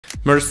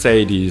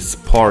Mercedes,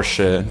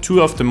 Porsche,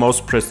 two of the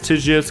most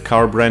prestigious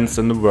car brands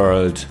in the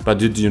world. But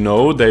did you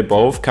know they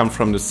both come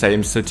from the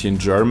same city in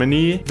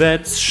Germany?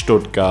 That's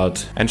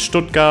Stuttgart. And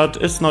Stuttgart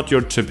is not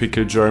your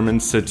typical German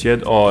city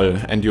at all,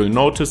 and you'll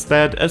notice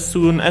that as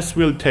soon as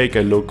we'll take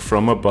a look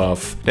from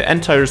above. The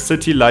entire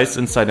city lies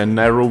inside a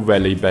narrow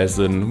valley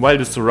basin, while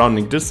the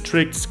surrounding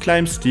districts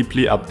climb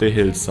steeply up the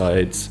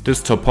hillsides.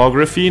 This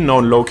topography,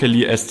 known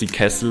locally as the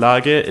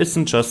Kessellage,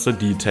 isn't just a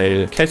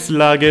detail.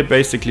 Kessellage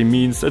basically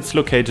means it's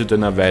located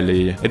in a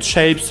valley. It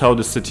shapes how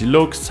the city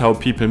looks, how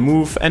people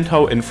move, and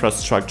how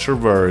infrastructure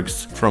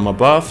works. From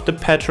above, the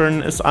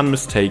pattern is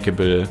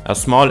unmistakable. A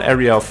small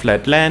area of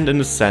flat land in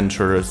the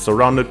center,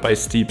 surrounded by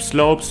steep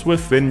slopes with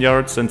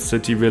vineyards and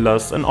city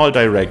villas in all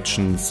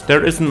directions.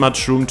 There isn't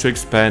much room to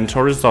expand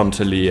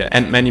horizontally,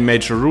 and many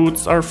major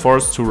routes are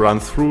forced to run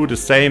through the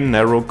same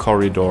narrow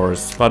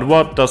corridors. But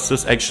what does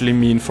this actually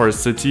mean for a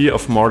city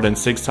of more than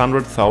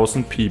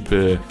 600,000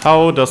 people?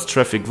 How does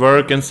traffic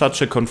work in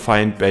such a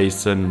confined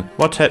basin?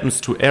 What happens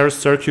to air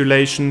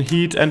circulation,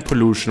 heat and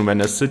pollution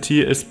when a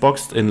city is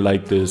boxed in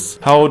like this?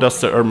 How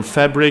does the urban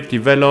fabric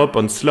develop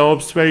on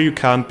slopes where you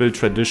can't build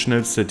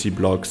traditional city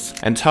blocks?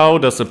 And how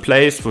does a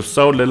place with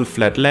so little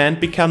flat land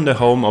become the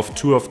home of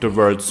two of the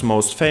world's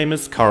most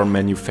famous car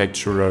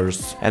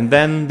manufacturers? And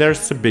then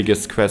there's the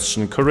biggest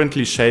question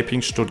currently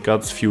shaping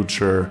Stuttgart's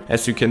future.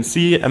 As you can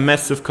see, a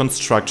massive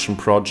construction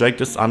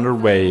project is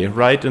underway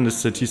right in the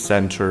city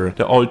center.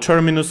 The old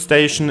terminus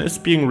station is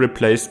being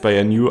replaced by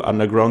a new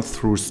underground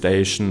through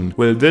station.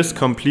 Will this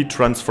complete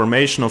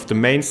transformation of the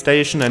main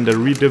station and the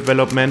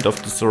redevelopment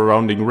of the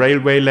surrounding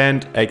railway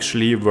land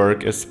actually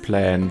work as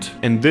planned?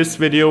 In this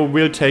video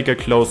we'll take a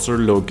closer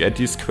look at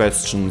these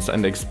questions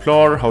and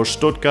explore how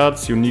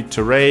Stuttgart's unique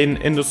terrain,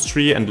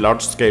 industry and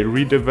large-scale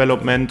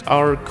redevelopment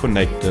are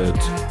connected.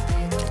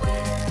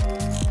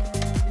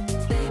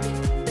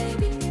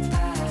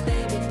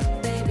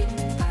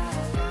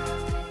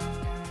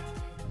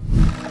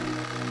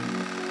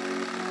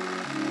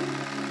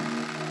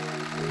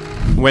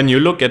 When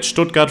you look at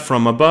Stuttgart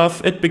from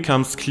above, it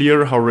becomes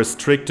clear how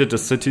restricted the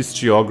city's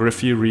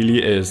geography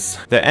really is.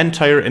 The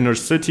entire inner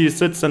city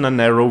sits in a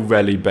narrow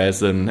valley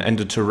basin, and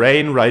the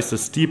terrain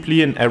rises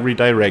steeply in every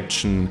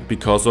direction.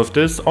 Because of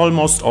this,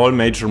 almost all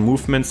major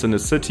movements in the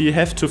city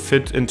have to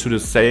fit into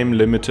the same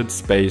limited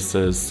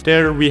spaces.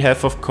 There we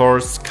have, of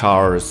course,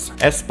 cars,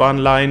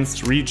 S-Bahn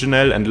lines,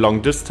 regional and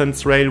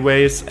long-distance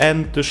railways,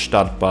 and the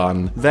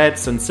Stadtbahn.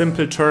 That's, in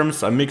simple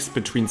terms, a mix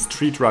between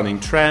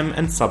street-running tram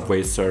and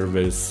subway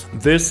service.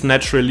 This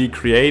naturally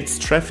creates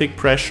traffic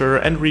pressure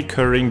and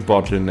recurring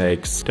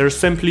bottlenecks. There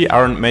simply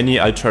aren't many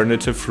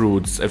alternative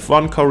routes. If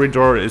one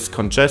corridor is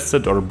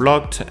congested or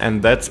blocked,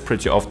 and that's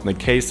pretty often the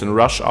case in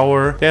rush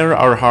hour, there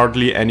are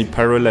hardly any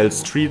parallel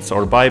streets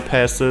or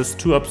bypasses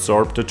to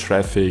absorb the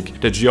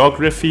traffic. The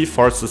geography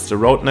forces the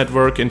road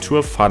network into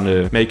a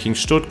funnel, making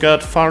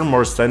Stuttgart far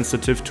more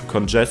sensitive to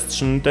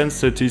congestion than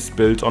cities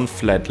built on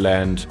flat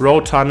land.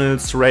 Road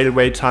tunnels,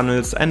 railway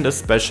tunnels, and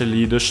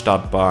especially the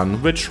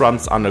Stadtbahn, which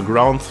runs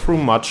underground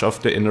through much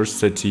of the inner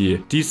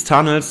city. These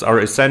tunnels are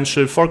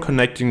essential for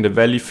connecting the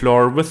valley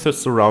floor with the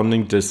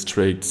surrounding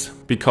districts.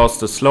 Because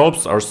the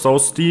slopes are so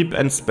steep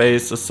and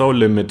space is so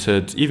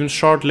limited, even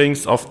short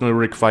links often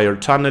require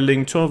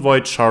tunneling to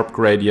avoid sharp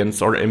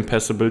gradients or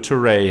impassable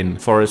terrain.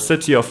 For a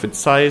city of its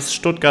size,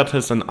 Stuttgart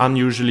has an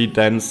unusually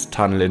dense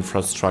tunnel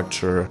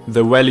infrastructure.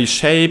 The valley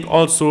shape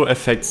also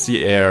affects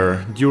the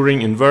air.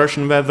 During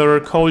inversion weather,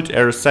 cold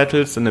air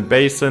settles in a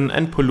basin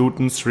and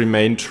pollutants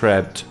remain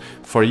trapped.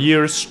 For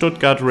years,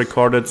 Stuttgart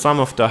recorded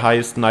some of the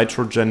highest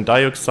nitrogen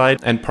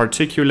dioxide and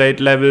particulate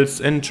levels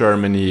in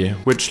Germany,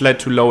 which led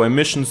to low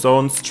emission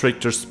zones,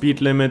 stricter speed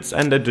limits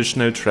and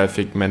additional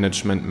traffic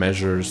management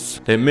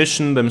measures. The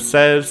emissions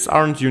themselves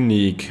aren't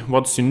unique.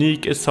 What's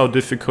unique is how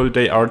difficult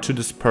they are to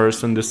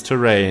disperse in this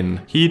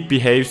terrain. Heat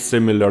behaves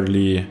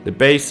similarly. The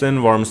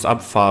basin warms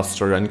up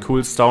faster and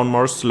cools down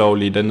more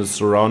slowly than the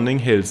surrounding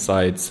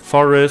hillsides.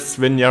 Forests,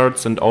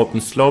 vineyards and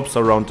open slopes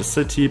around the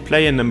city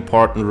play an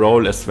important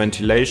role as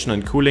ventilation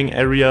and cooling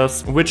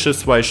areas, which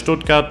is why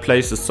Stuttgart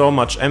places so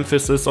much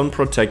emphasis on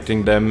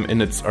protecting them in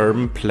its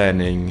urban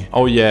planning.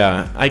 Oh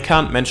yeah, I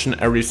can't mention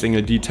every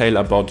single detail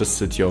about the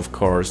city, of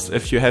course.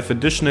 If you have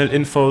additional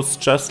infos,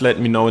 just let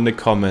me know in the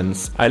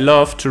comments. I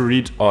love to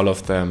read all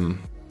of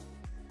them.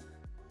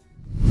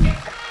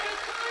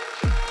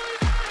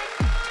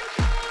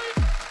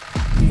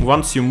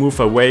 Once you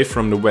move away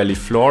from the valley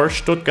floor,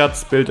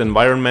 Stuttgart's built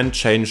environment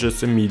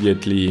changes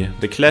immediately.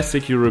 The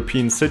classic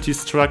European city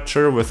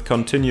structure with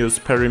continuous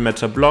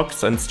perimeter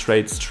blocks and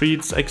straight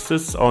streets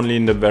exists only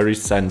in the very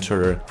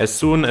center. As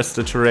soon as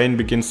the terrain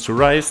begins to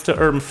rise, the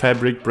urban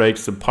fabric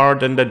breaks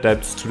apart and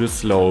adapts to the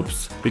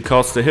slopes.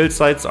 Because the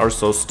hillsides are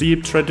so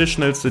steep,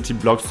 traditional city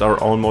blocks are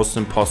almost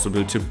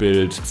impossible to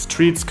build.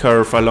 Streets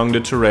curve along the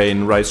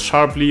terrain, rise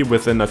sharply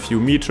within a few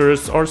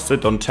meters, or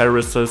sit on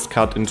terraces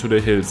cut into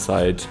the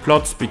hillside.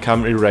 Plots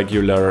become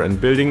irregular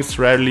and buildings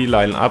rarely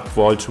line up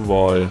wall to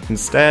wall.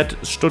 Instead,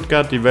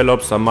 Stuttgart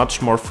develops a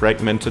much more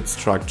fragmented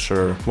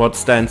structure. What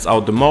stands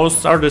out the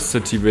most are the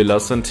city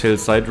villas and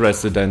hillside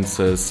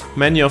residences.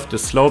 Many of the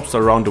slopes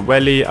around the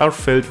valley are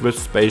filled with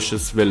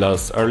spacious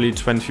villas, early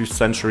 20th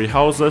century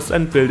houses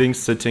and buildings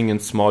sitting in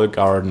small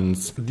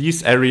gardens.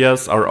 These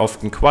areas are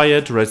often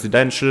quiet,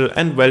 residential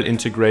and well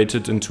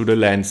integrated into the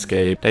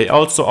landscape. They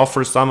also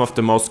offer some of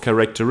the most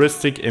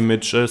characteristic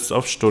images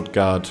of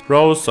Stuttgart.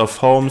 Rows of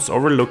homes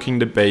overlooking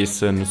the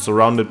basin,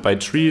 surrounded by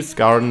trees,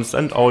 gardens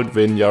and old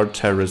vineyard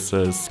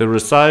terraces. The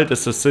result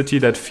is a city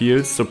that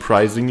feels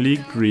surprisingly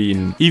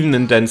green. Even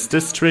in dense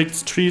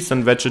districts, trees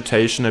and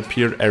vegetation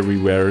appear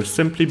everywhere,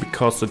 simply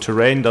because the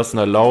terrain doesn't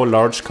allow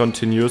large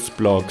continuous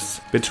blocks.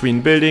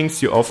 Between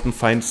buildings you often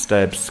find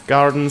steps,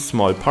 gardens,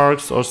 small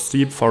parks or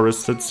steep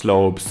forested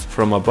slopes.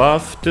 From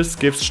above, this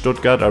gives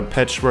Stuttgart a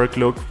patchwork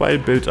look, while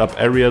built-up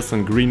areas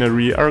and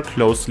greenery are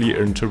closely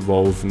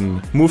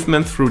interwoven.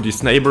 Movement through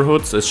these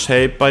neighborhoods is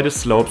shaped by the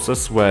slopes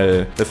as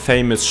well. The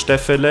famous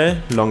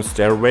Steffele, long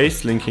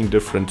stairways linking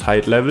different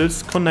height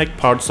levels, connect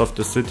parts of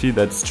the city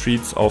that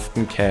streets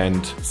often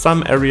can't.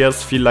 Some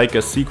areas feel like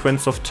a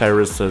sequence of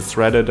terraces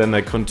rather than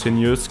a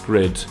continuous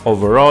grid.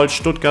 Overall,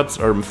 Stuttgart's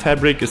urban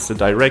fabric is the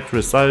direct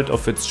result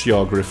of its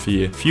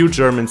geography. Few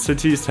German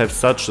cities have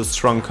such a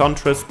strong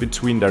contrast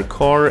between their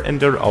core and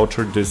their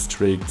outer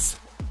districts.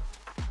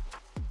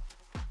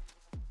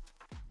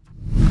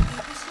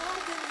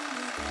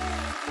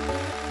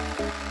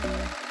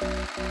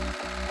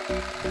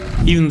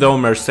 Even though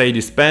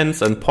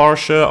Mercedes-Benz and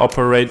Porsche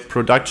operate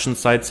production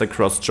sites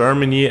across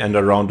Germany and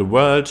around the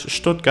world,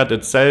 Stuttgart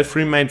itself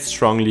remains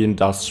strongly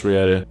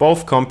industrial.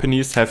 Both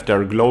companies have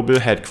their global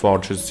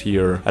headquarters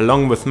here,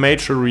 along with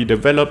major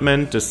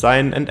redevelopment,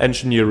 design and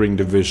engineering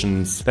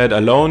divisions. That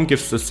alone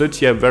gives the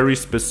city a very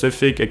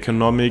specific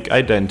economic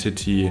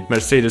identity.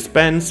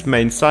 Mercedes-Benz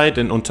main site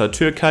in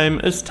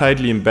Untertürkheim is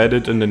tightly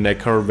embedded in the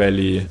Neckar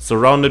Valley,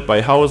 surrounded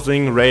by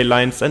housing, rail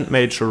lines and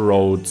major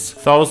roads.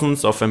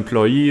 Thousands of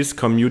employees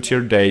commute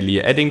here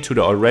daily, adding to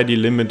the already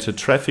limited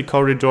traffic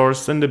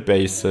corridors in the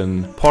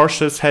basin.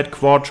 Porsche's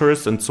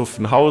headquarters in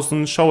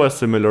Zuffenhausen show a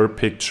similar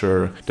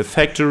picture. The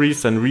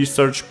factories and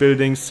research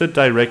buildings sit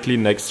directly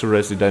next to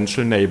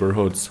residential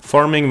neighborhoods,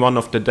 forming one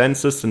of the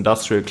densest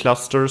industrial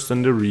clusters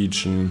in the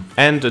region.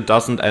 And it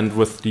doesn't end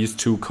with these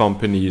two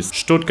companies.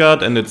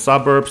 Stuttgart and its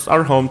suburbs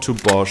are home to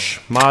Bosch,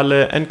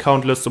 Mahle and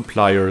countless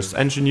suppliers,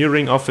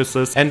 engineering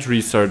offices and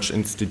research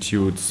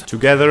institutes.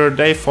 Together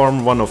they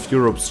form one of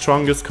Europe's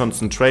strongest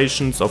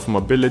concentrations of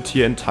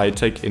mobility and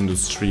high-tech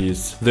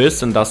industries.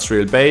 This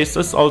industrial base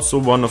is also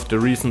one of the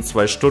reasons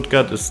why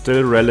Stuttgart is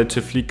still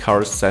relatively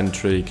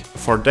car-centric.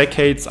 For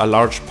decades, a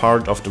large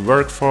part of the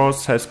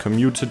workforce has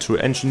commuted to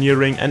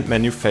engineering and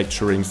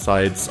manufacturing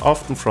sites,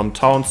 often from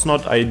towns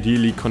not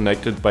ideally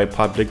connected by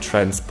public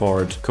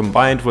transport.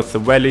 Combined with the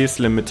valley's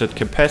limited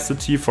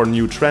capacity for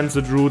new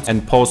transit routes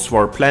and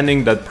post-war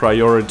planning that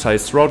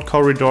prioritized road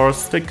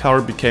corridors, the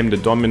car became the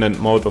dominant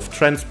mode of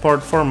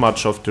transport for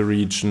much of the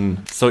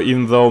region. So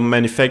even though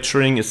manufacturing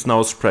is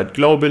now spread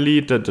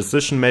globally, the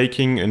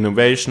decision-making,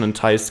 innovation and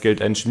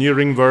high-skilled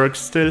engineering work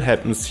still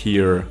happens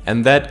here.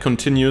 And that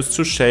continues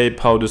to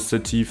shape how the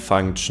city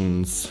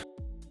functions.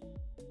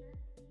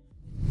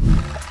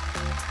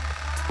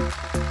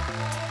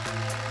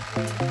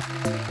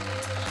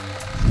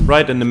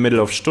 Right in the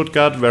middle of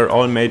Stuttgart, where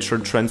all major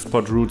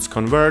transport routes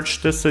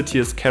converge, the city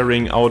is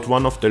carrying out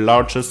one of the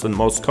largest and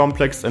most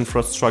complex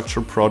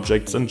infrastructure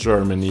projects in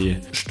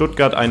Germany.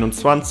 Stuttgart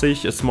 21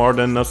 is more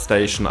than a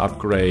station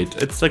upgrade.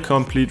 It's a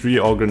complete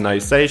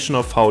reorganization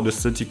of how the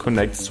city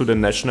connects to the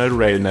national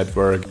rail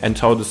network and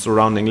how the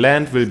surrounding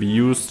land will be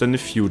used in the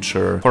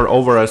future. For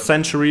over a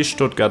century,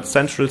 Stuttgart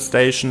Central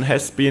Station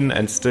has been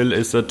and still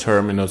is a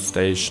terminal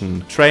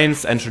station.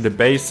 Trains enter the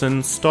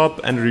basin, stop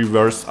and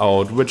reverse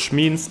out, which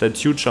means that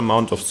huge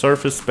amount of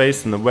surface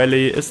space in the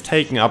valley is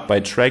taken up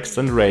by tracks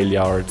and rail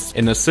yards.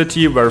 In a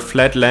city where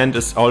flat land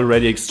is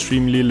already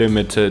extremely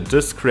limited,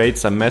 this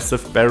creates a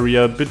massive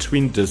barrier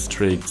between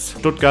districts.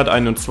 Stuttgart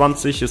 21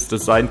 is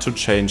designed to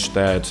change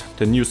that.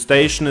 The new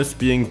station is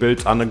being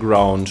built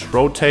underground,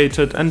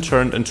 rotated and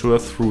turned into a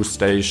through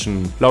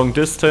station. Long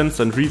distance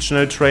and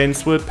regional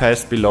trains will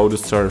pass below the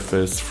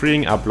surface,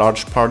 freeing up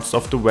large parts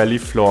of the valley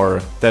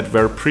floor that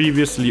were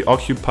previously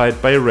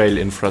occupied by rail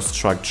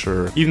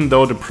infrastructure. Even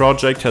though the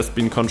project has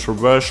been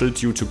controversial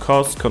due to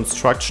cost,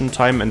 construction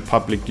time and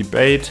public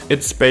debate,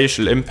 its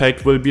spatial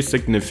impact will be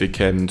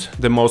significant.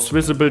 The most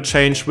visible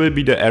change will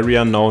be the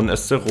area known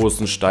as the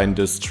Rosenstein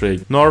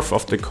district, north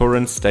of the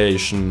current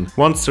station.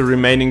 Once the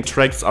remaining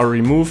tracks are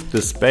removed,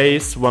 the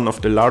space, one of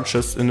the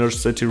largest inner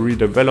city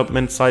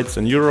redevelopment sites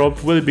in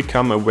Europe, will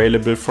become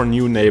available for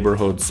new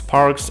neighborhoods,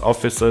 parks,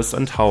 offices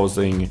and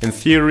housing. In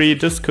theory,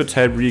 this could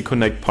help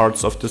reconnect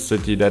parts of the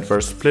city that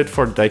were split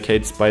for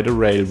decades by the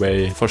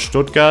railway. For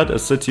Stuttgart, a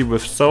city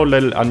with so little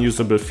Meanwhile,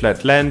 unusable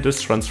flat land,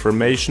 this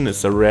transformation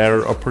is a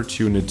rare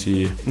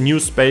opportunity. New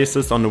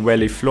spaces on the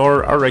valley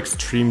floor are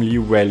extremely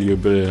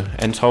valuable,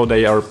 and how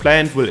they are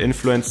planned will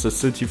influence the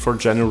city for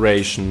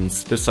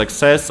generations. The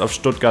success of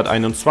Stuttgart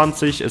 21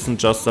 isn't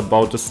just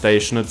about the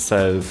station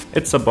itself.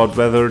 It's about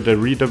whether the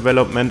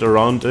redevelopment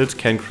around it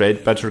can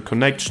create better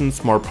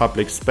connections, more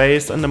public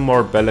space and a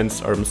more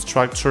balanced urban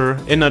structure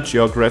in a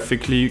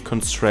geographically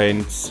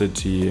constrained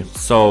city.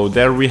 So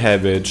there we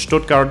have it.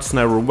 Stuttgart's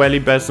narrow valley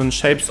basin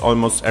shapes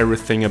almost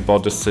everything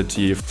about the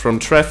city, from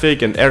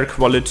traffic and air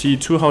quality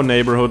to how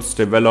neighborhoods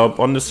develop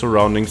on the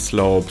surrounding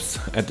slopes.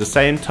 At the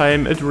same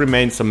time, it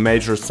remains a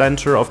major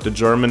center of the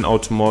German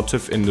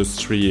automotive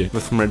industry,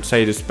 with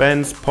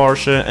Mercedes-Benz,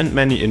 Porsche and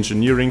many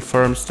engineering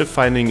firms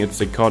defining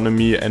its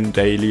economy and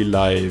daily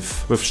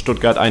life. With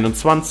Stuttgart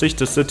 21,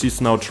 the city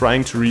is now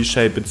trying to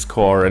reshape its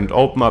core and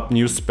open up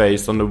new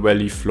space on the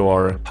valley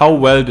floor. How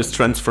well this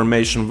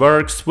transformation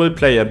works will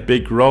play a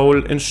big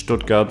role in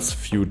Stuttgart's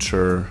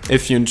future.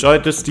 If you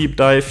enjoyed this deep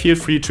dive, feel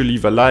free to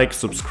leave a like,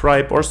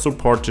 subscribe or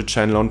support the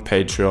channel on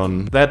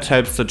Patreon. That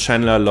helps the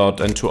channel a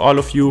lot, and to all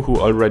of you who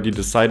already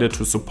decided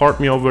to support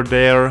me over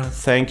there,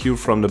 thank you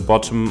from the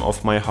bottom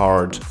of my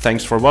heart.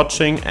 Thanks for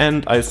watching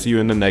and I'll see you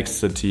in the next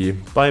city.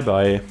 Bye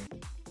bye.